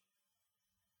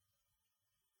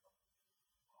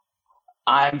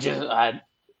I'm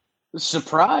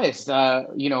surprised.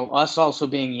 Us also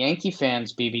being Yankee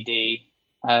fans, BBD,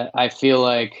 I feel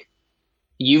like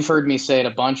you've heard me say it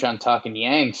a bunch on Talking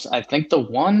Yanks. I think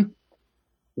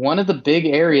one of the big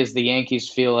areas the Yankees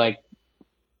feel like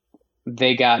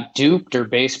they got duped or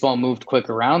baseball moved quick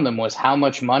around them was how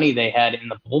much money they had in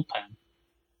the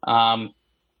bullpen.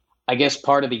 I guess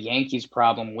part of the Yankees'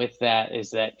 problem with that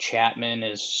is that Chapman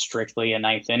is strictly a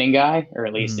ninth inning guy, or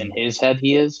at least in his head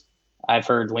he is. I've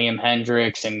heard Liam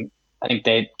Hendricks and I think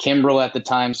Kimbrel at the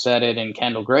time said it, and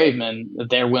Kendall Graveman, that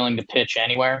they're willing to pitch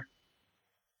anywhere.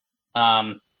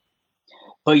 But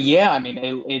yeah, I mean,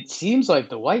 it seems like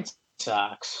the White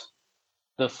Sox,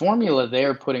 the formula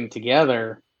they're putting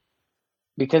together,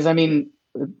 because I mean,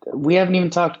 we haven't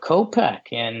even talked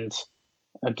Kopech and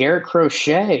Garrett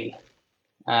Crochet.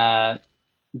 They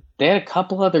had a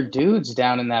couple other dudes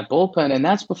down in that bullpen, and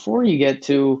that's before you get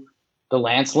to the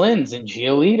Lance Lynn's and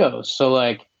Giolito. So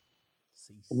like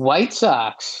White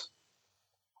Sox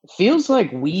feels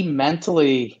like we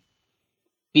mentally,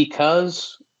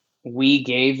 because we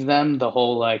gave them the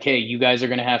whole like, hey, you guys are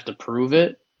going to have to prove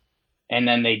it. And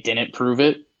then they didn't prove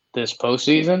it this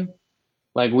postseason.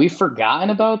 Like we've forgotten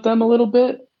about them a little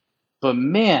bit, but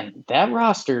man, that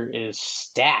roster is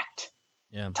stacked,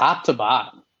 top to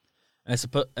bottom. I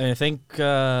think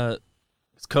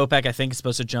Kopech, I think, is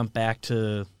supposed to jump back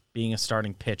to being a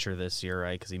starting pitcher this year,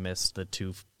 right? Because he missed the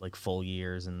 2 full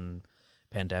years and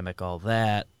pandemic, all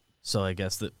that. So I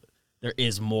guess that there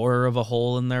is more of a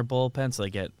hole in their bullpen. So they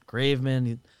get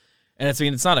Graveman, and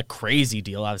it's not a crazy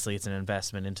deal. Obviously, it's an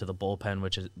investment into the bullpen,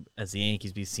 which is, as the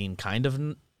Yankees be seen, kind of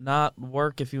not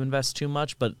work if you invest too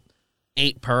much. But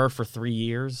 8 per for 3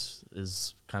 years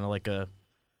is kind of like a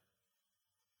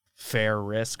fair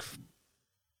risk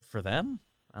for them.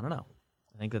 I don't know.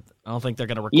 I don't think they're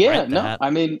going to regret that. Yeah, no,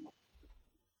 I mean,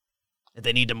 if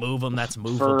they need to move them, that's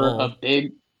movable.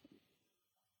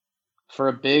 For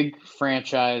a big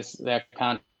franchise, that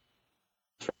contract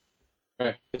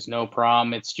is no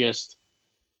problem. It's just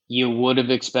you would have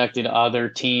expected other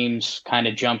teams kind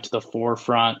of jump to the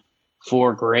forefront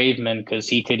for Graveman because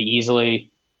he could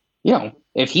easily,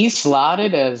 if he's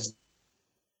slotted as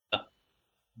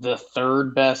the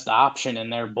third best option in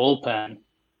their bullpen,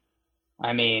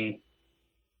 I mean,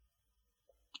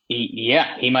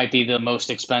 Yeah, he might be the most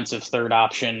expensive third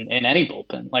option in any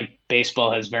bullpen. Like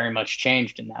baseball has very much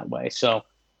changed in that way. So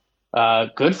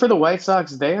good for the White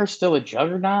Sox. They are still a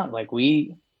juggernaut.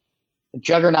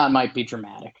 Juggernaut might be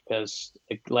dramatic because,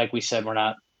 like we said, we're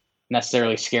not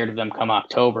necessarily scared of them come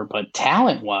October. But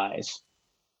talent-wise,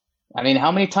 I mean,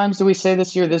 how many times do we say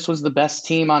this year this was the best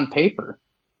team on paper?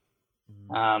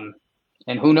 And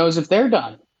who knows if they're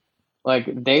done?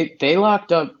 Like they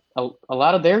locked up a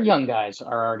lot of their young guys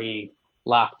are already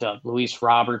locked up. Luis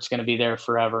Roberts going to be there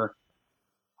forever.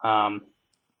 Does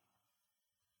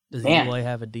Eloy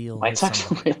have a deal? White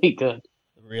Sox are really good.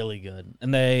 Really good.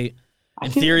 And they,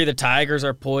 in theory, the Tigers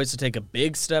are poised to take a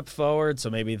big step forward, so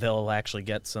maybe they'll actually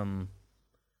get some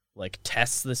like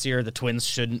tests this year. The Twins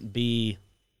shouldn't be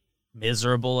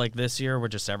miserable like this year where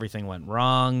just everything went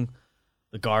wrong.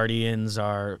 The Guardians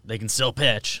they can still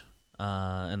pitch,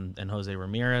 and Jose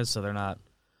Ramirez, so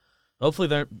hopefully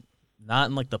they're not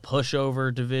in like the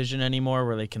pushover division anymore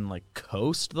where they can like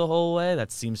coast the whole way.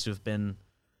 That seems to have been,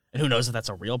 and who knows if that's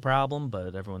a real problem,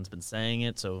 but everyone's been saying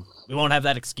it, so we won't have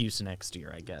that excuse next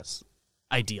year, I guess,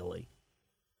 ideally.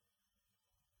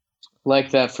 Like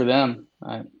that for them.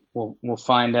 We'll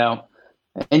find out.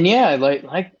 And yeah,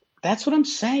 like that's what I'm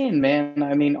saying, man.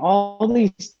 I mean, all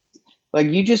these, like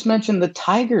you just mentioned, the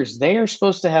Tigers, they are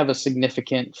supposed to have a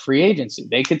significant free agency.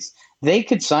 They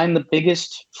could sign the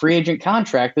biggest free agent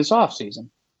contract this offseason.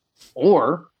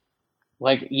 Or,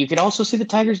 like, you could also see the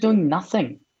Tigers doing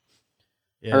nothing.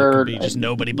 Yeah, it could be just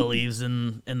nobody believes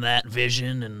in that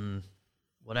vision and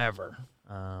whatever.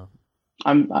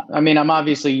 I'm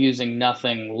obviously using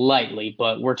nothing lightly,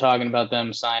 but we're talking about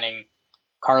them signing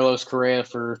Carlos Correa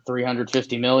for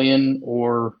 $350 million,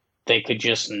 or they could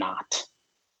just not.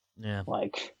 Yeah.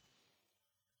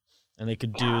 And they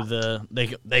could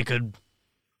they could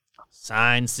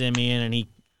sign Simeon and he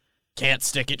can't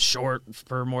stick it short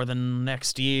for more than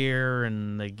next year,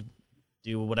 and they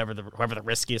do whoever the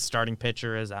riskiest starting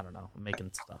pitcher is. I don't know. I'm making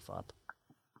stuff up.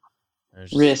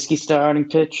 Risky starting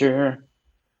pitcher.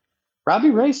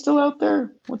 Robbie Ray's still out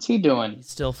there? What's he doing? He's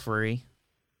still free.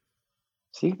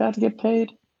 Is he about to get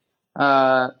paid?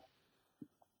 That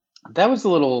was a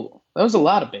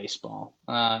lot of baseball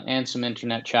and some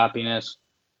internet choppiness.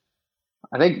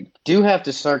 I think do have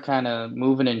to start kind of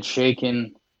moving and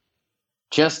shaking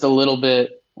just a little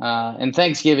bit. And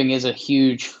Thanksgiving is a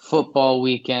huge football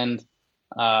weekend.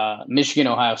 Michigan,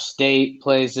 Ohio State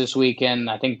plays this weekend.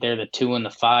 I think they're the 2 and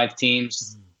the 5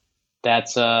 teams.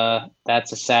 That's a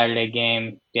Saturday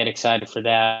game. Get excited for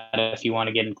that if you want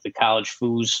to get into the college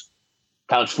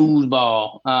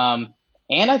foosball.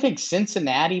 And I think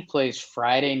Cincinnati plays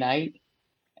Friday night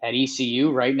at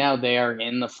ECU. Right now they are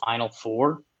in the Final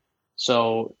Four.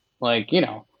 So,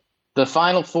 the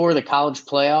Final Four, the college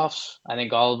playoffs, I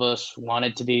think all of us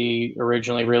wanted to be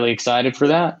originally really excited for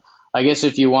that. I guess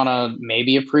if you want to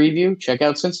maybe a preview, check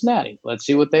out Cincinnati. Let's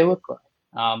see what they look like.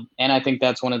 And I think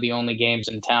that's one of the only games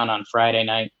in town on Friday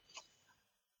night.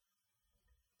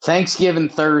 Thanksgiving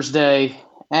Thursday,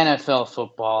 NFL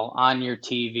football on your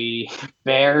TV.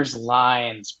 Bears,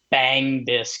 Lions, bang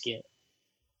biscuit.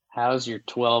 How's your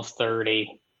 12:30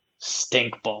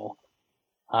 stink bowl?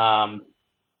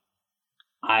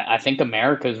 I think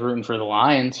America's rooting for the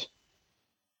Lions.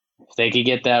 If they could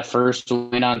get that first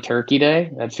win on Turkey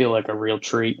Day, that'd feel like a real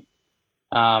treat.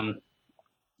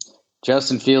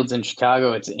 Justin Fields in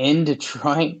Chicago. It's in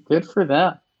Detroit. Good for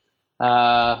them.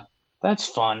 That's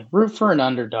fun. Root for an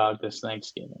underdog this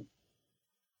Thanksgiving.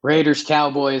 Raiders,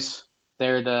 Cowboys.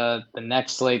 They're the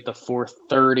next slate, the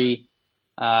 4:30.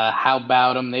 How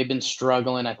about them? They've been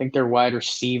struggling. I think their wide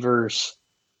receivers,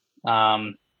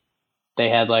 they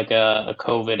had like a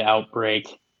COVID outbreak.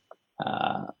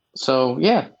 So,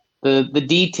 yeah, the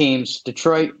D teams,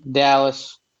 Detroit,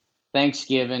 Dallas,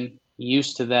 Thanksgiving,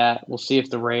 used to that. We'll see if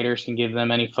the Raiders can give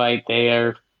them any fight.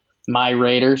 My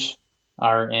Raiders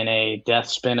are in a death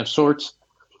spin of sorts.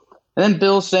 And then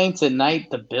Bills, Saints at night.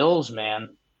 The Bills,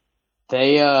 man,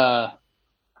 they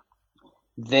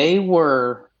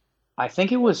were, I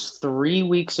think it was 3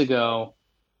 weeks ago,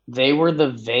 they were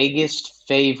the Vegas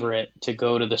favorite to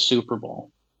go to the Super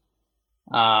Bowl.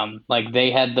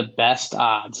 They had the best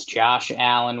odds. Josh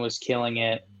Allen was killing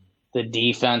it. The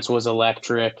defense was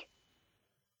electric.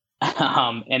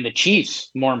 And the Chiefs,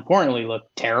 more importantly,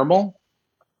 looked terrible.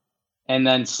 And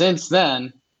then since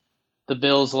then, the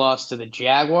Bills lost to the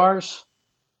Jaguars.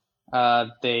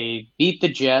 They beat the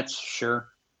Jets, sure.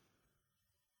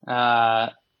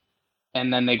 And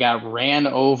then they got ran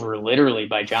over literally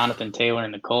by Jonathan Taylor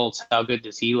and the Colts. How good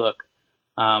does he look?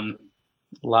 A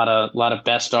lot of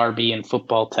best RB in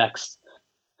football text.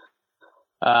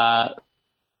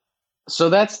 So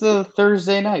that's the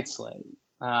Thursday night slate.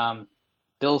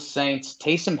 Bills Saints.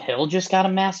 Taysom Hill just got a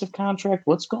massive contract.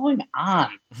 What's going on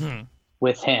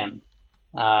with him?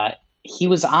 He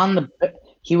was on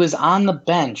the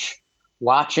bench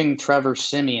watching Trevor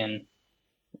Siemian,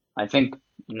 I think,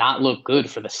 not look good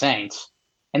for the Saints.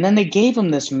 And then they gave him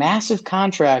this massive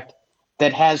contract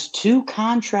that has 2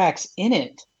 contracts in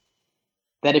it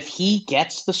that if he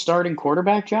gets the starting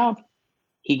quarterback job,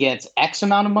 he gets X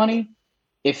amount of money.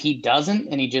 If he doesn't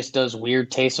and he just does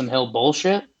weird Taysom Hill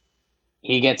bullshit,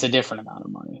 he gets a different amount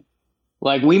of money.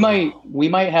 Like we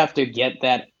might have to get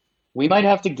that. We might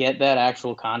have to get that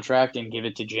actual contract and give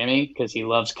it to Jimmy because he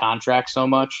loves contracts so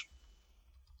much.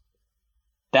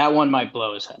 That one might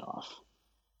blow his head off.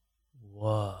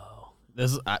 Whoa.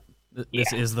 This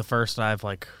is the first I've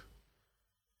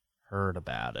heard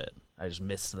about it. I just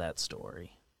missed that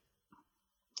story.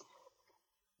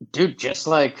 Dude, just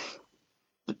like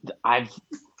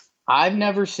I've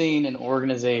never seen an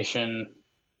organization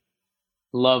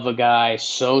love a guy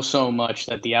so much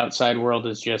that the outside world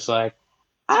is just like,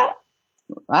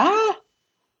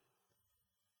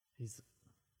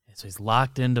 He's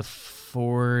locked into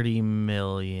 $40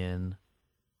 million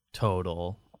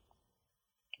total.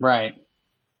 Right.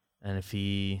 And if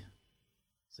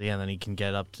then he can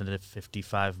get up to the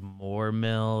 55 more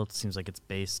mil. It seems like it's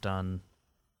based on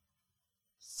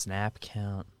snap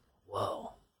count.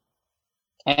 Whoa.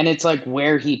 And it's like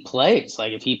where he plays.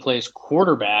 Like if he plays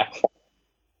quarterback,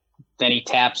 then he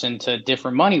taps into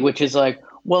different money, which is like,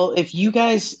 well, if you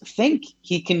guys think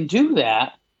he can do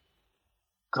that,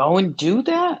 go and do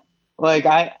that. Like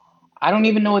I don't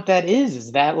even know what that is.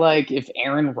 Is that like if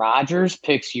Aaron Rodgers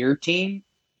picks your team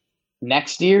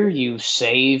next year, you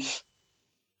save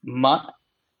money?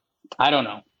 I don't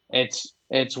know. It's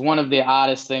one of the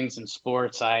oddest things in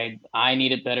sports. I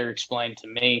need it better explained to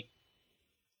me.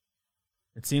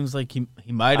 It seems like he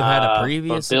might have had a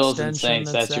previous Bills extension and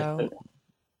Saints, that's that's out.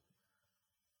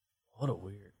 What a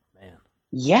weird man.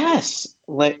 Yes,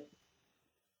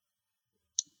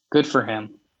 good for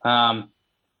him. And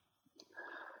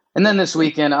then this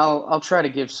weekend, I'll try to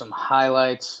give some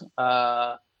highlights.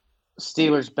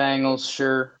 Steelers Bengals,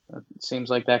 sure. It seems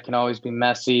like that can always be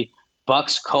messy.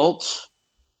 Bucks Colts,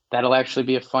 that'll actually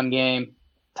be a fun game.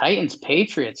 Titans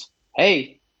Patriots.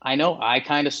 Hey, I know I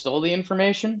kind of stole the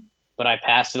information, but I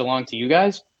passed it along to you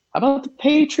guys. How about the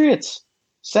Patriots?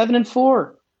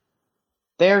 7-4.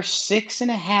 They're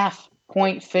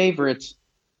 6.5-point favorites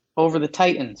over the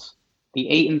Titans, the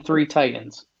 8-3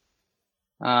 Titans.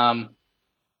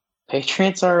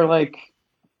 Patriots are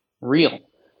real.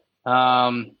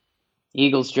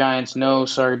 Eagles, Giants, no.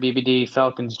 Sorry, BBD.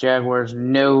 Falcons, Jaguars,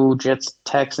 no. Jets,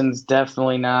 Texans,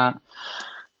 definitely not.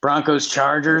 Broncos,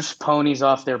 Chargers, ponies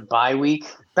off their bye week.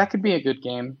 That could be a good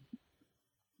game.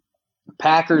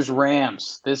 Packers,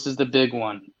 Rams. This is the big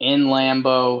one. In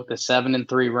Lambeau, the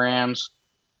 7-3 Rams.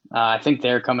 I think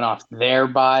they're coming off their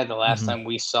bye. The last time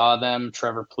we saw them,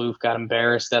 Trevor Plouffe got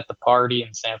embarrassed at the party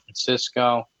in San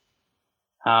Francisco.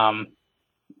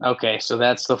 Okay, so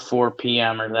that's the 4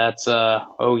 p.m. or that's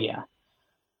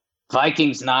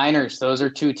Vikings, Niners. Those are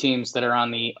 2 teams that are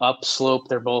on the upslope.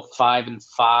 They're both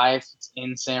 5-5. It's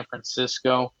in San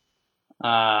Francisco.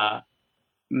 Man,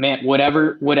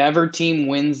 whatever team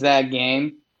wins that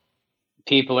game,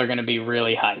 people are going to be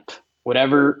really hype.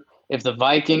 If the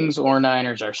Vikings or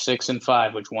Niners are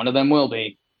 6-5, which one of them will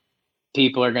be,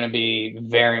 people are going to be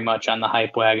very much on the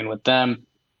hype wagon with them.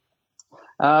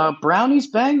 Brownies,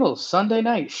 Bengals, Sunday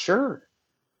night, sure.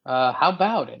 How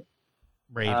about it?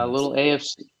 Ravens. Little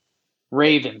AFC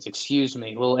Ravens,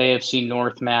 little AFC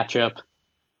North matchup.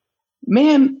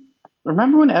 Man,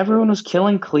 remember when everyone was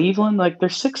killing Cleveland? They're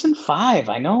 6-5.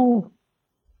 I know.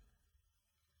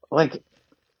 I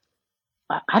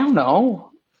don't know.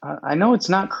 I know it's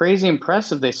not crazy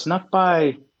impressive. They snuck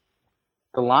by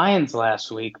the Lions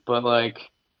last week, but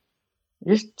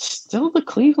you're still the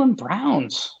Cleveland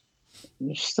Browns.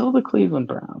 You're still the Cleveland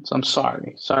Browns. I'm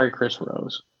sorry. Sorry, Chris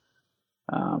Rose.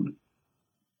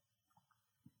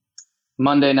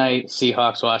 Monday night,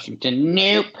 Seahawks, Washington.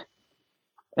 Nope.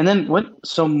 And then what?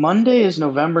 So Monday is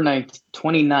November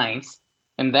 29th,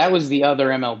 and that was the other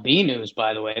MLB news,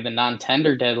 by the way. The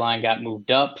non-tender deadline got moved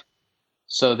up.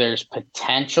 So there's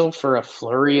potential for a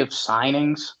flurry of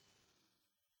signings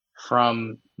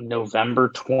from November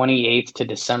 28th to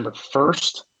December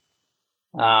 1st.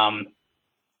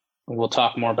 We'll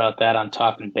talk more about that on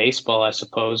Talking Baseball, I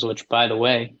suppose, which, by the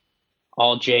way,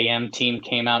 all JM team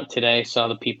came out today. Saw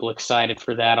the people excited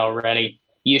for that already.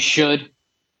 You should.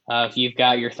 If you've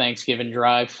got your Thanksgiving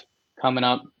drive coming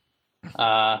up,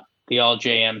 the all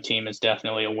JM team is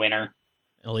definitely a winner.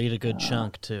 It'll eat a good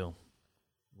chunk, too.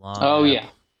 Yeah.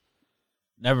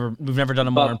 We've never done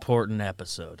a more important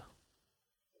episode.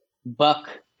 Buck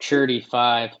Churdy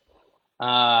 5.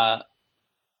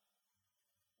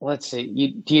 Let's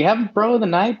see. Do you have Bro of the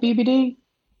Night, BBD?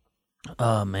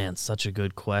 Oh man, such a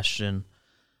good question.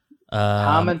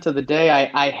 Comment of the day.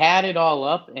 I had it all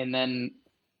up, and then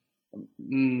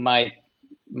my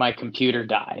computer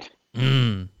died.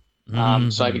 So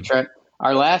I could try.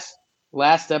 Our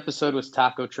last episode was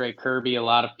Taco Tray Kirby. A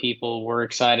lot of people were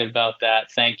excited about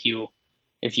that. Thank you,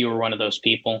 if you were one of those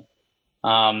people.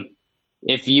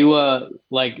 If you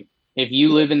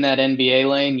live in that NBA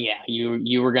lane, yeah,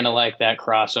 you were gonna like that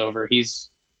crossover.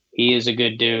 He is a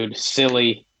good dude.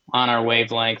 Silly, on our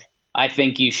wavelength. I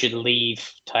think you should leave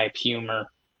type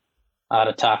humor out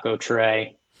of Taco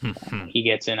Tray. He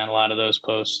gets in on a lot of those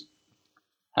posts.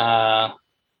 Bro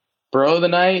of the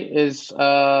Night is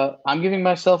I'm giving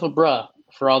myself a bruh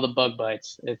for all the bug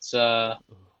bites. It's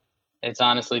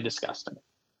honestly disgusting.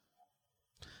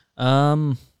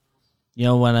 When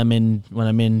I'm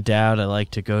in doubt, I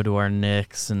like to go to our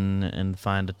Knicks and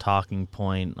find a talking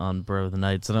point on Bro of the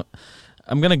Night. So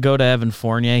I'm gonna go to Evan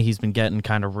Fournier. He's been getting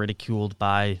kind of ridiculed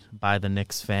by the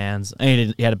Knicks fans. I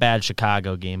mean, he had a bad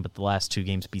Chicago game, but the last two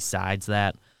games besides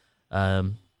that,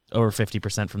 over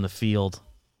 50% from the field,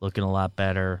 looking a lot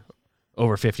better.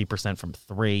 Over 50% from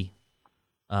three.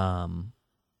 So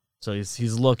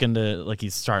he's looking to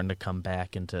he's starting to come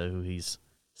back into who he's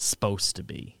supposed to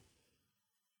be.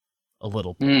 A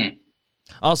little bit.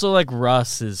 Also,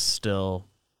 Russ is still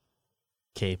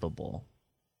capable.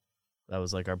 That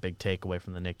was our big takeaway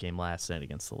from the Knicks game last night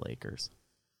against the Lakers.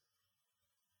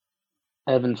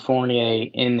 Evan Fournier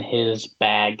in his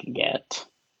bag get.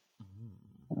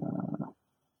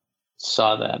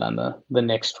 Saw that on the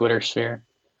Knicks Twitter sphere.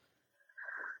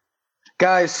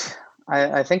 Guys,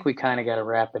 I think we kind of got to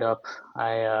wrap it up.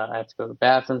 I have to go to the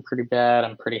bathroom pretty bad.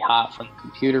 I'm pretty hot from the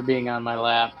computer being on my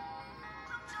lap.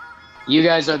 You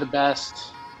guys are the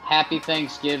best. Happy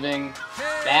Thanksgiving.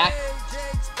 Back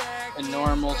a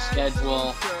normal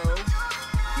schedule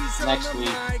next week.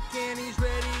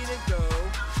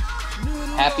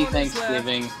 Happy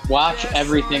Thanksgiving. Watch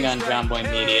everything on John Boy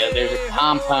Media. There's a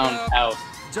compound out.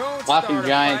 Walking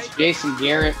Giants, Jason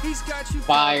Garrett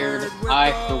fired.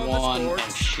 I, for one, am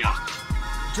shocked.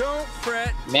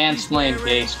 Mansplain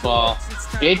baseball.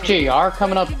 JJR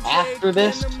coming up after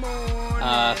this.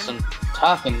 Some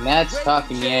talking Nets,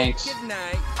 talking Yanks,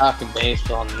 talking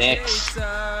baseball, Knicks.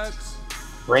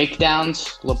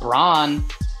 Breakdowns. LeBron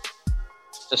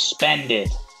suspended.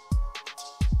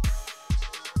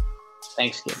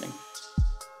 Thanksgiving.